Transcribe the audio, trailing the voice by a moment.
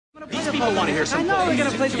people want to hear some polka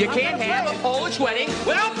music. Play You can't have a Polish wedding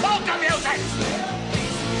without polka music!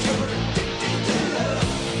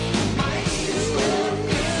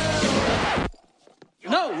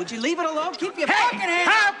 No, would you leave it alone? Keep your Hey, fucking hands...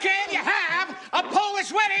 how can you have a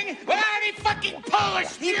Polish wedding without any fucking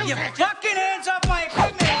Polish Keep music? your fucking hands off my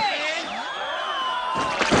equipment, man!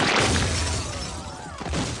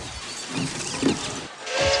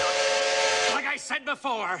 Like I said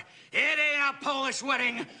before, it ain't a Polish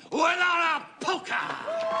wedding without a polka!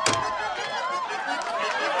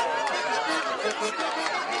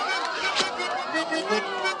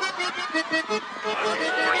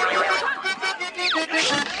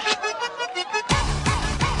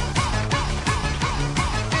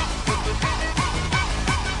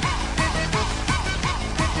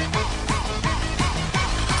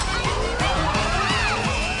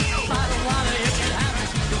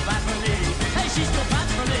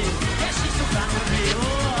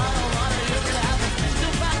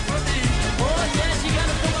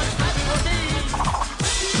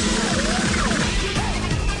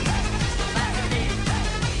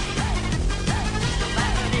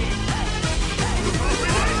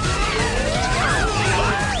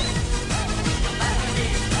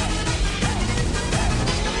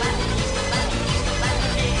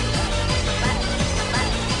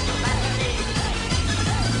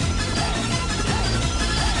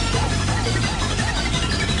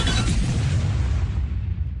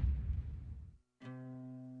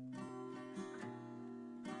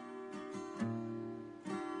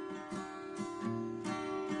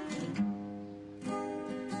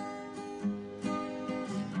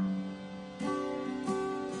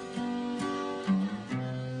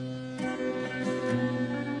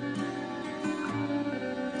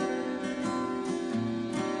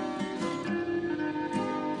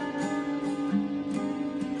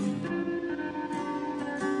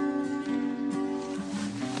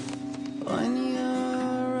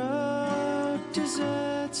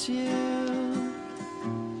 deserts you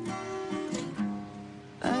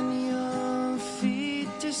and your feet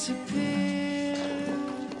disappear,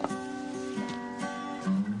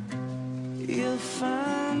 you'll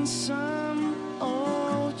find some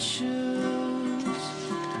old shoes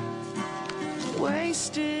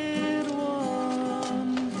wasted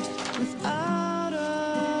one without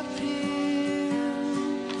a peer.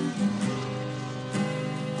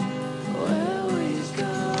 Where we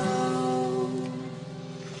go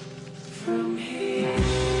from here?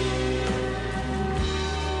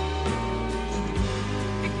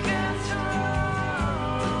 Begin to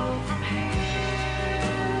roll from here.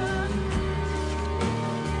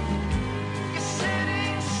 You're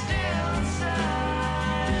sitting still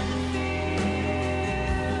inside fear.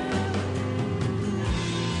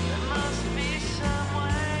 There must be some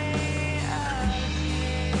way out of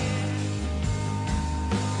here.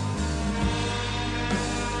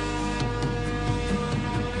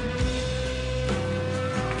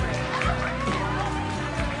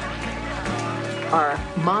 Our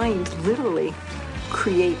mind literally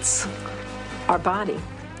creates our body.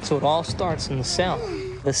 So it all starts in the cell.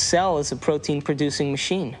 The cell is a protein-producing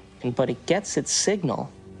machine, but it gets its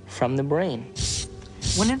signal from the brain.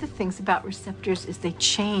 One of the things about receptors is they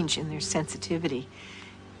change in their sensitivity.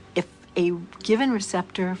 If a given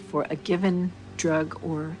receptor for a given drug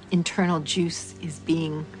or internal juice is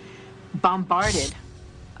being bombarded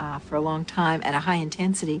for a long time at a high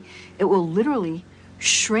intensity, it will literally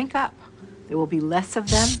shrink up. There will be less of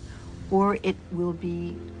them, or it will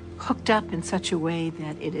be hooked up in such a way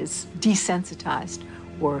that it is desensitized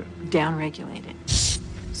or downregulated.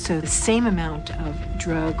 So the same amount of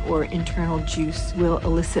drug or internal juice will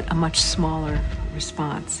elicit a much smaller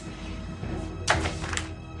response.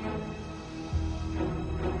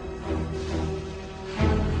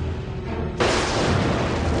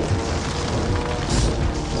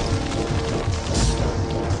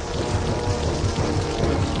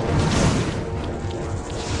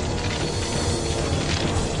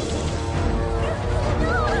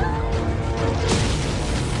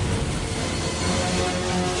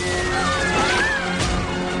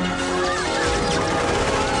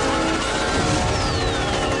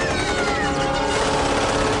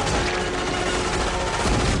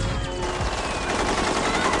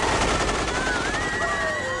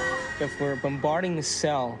 If we're bombarding the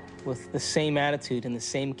cell with the same attitude and the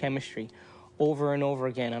same chemistry over and over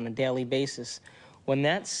again on a daily basis, when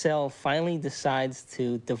that cell finally decides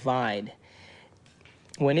to divide,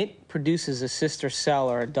 when it produces a sister cell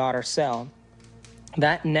or a daughter cell,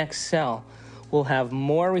 that next cell will have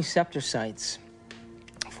more receptor sites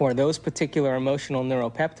for those particular emotional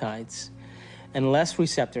neuropeptides and less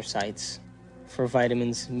receptor sites for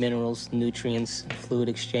vitamins, minerals, nutrients, fluid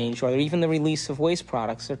exchange, or even the release of waste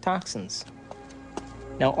products or toxins.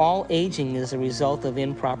 Now, all aging is a result of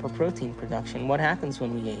improper protein production. What happens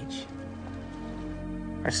when we age?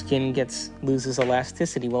 Our skin loses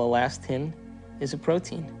elasticity. Well, elastin is a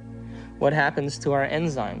protein. What happens to our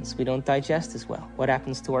enzymes? We don't digest as well. What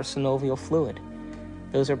happens to our synovial fluid?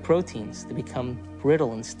 Those are proteins. They become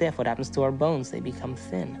brittle and stiff. What happens to our bones? They become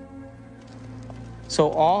thin.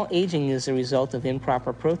 So all aging is a result of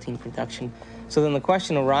improper protein production. So then the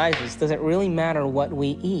question arises, does it really matter what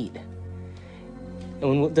we eat?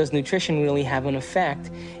 And does nutrition really have an effect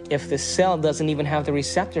if the cell doesn't even have the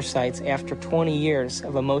receptor sites after 20 years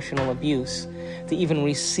of emotional abuse to even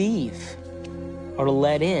receive or to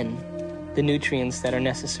let in the nutrients that are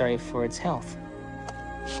necessary for its health?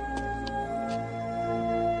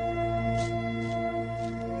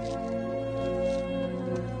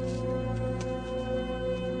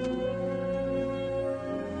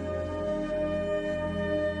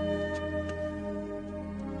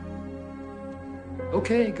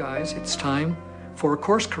 Okay, guys, it's time for a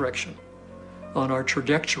course correction on our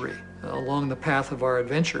trajectory along the path of our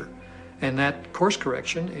adventure. And that course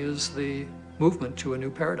correction is the movement to a new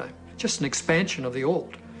paradigm, just an expansion of the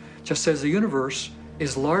old, just as the universe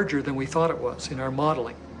is larger than we thought it was in our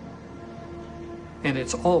modeling. And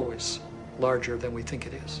it's always larger than we think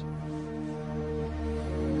it is.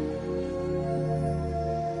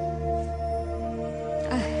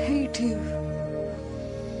 I hate you.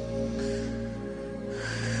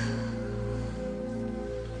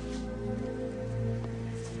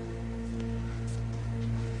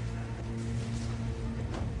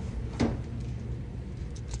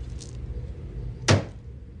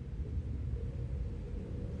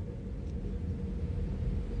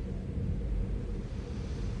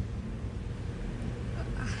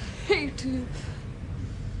 Hate you.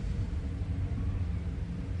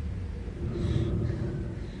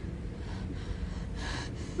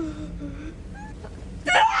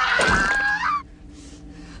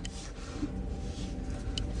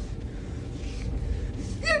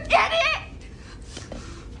 You get it?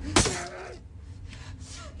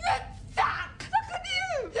 You suck! Look at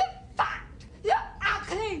you! You fucked! You're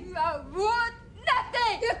ugly! You're wood!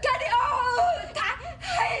 Nothing! You get it all! I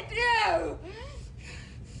hate you!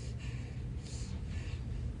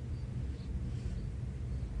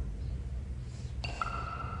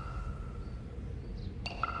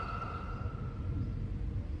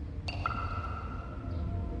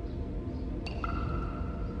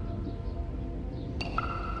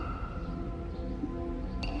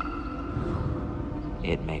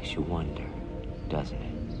 It makes you wonder, doesn't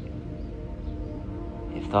it?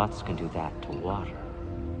 If thoughts can do that to water,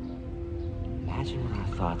 imagine what our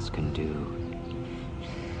thoughts can do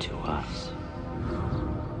to us.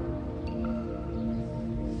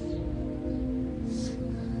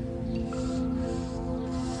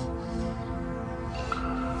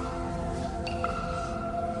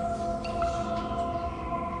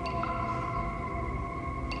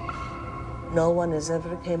 No one has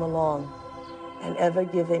ever came along and ever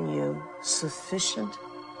given you sufficient,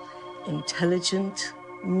 intelligent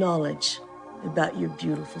knowledge about your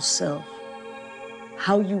beautiful self,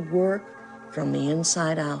 how you work from the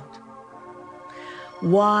inside out.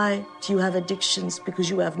 Why do you have addictions? Because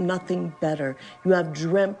you have nothing better. You have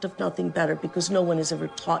dreamt of nothing better because no one has ever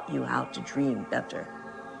taught you how to dream better.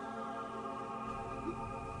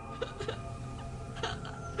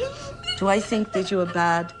 Do I think that you are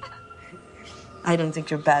bad? I don't think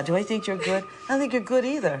you're bad. Do I think you're good? I don't think you're good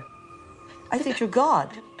either. I think you're God.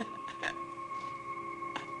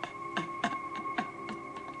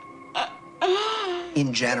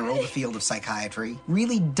 In general, the field of psychiatry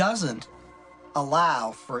really doesn't allow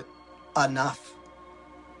for enough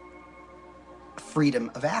freedom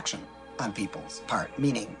of action on people's part,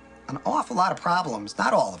 meaning an awful lot of problems,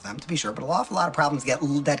 not all of them to be sure, but an awful lot of problems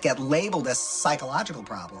that get labeled as psychological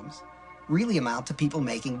problems really amount to people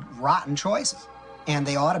making rotten choices, and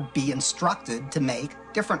they ought to be instructed to make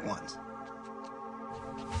different ones.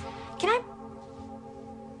 Can I?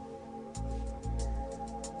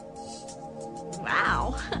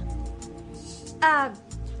 Wow.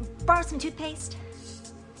 Borrow some toothpaste?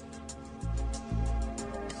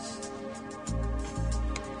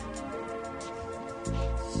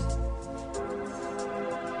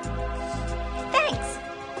 Thanks.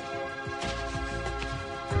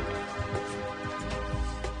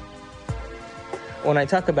 When I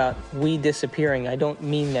talk about we disappearing, I don't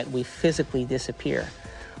mean that we physically disappear.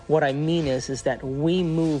 What I mean is that we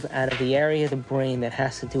move out of the area of the brain that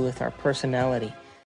has to do with our personality,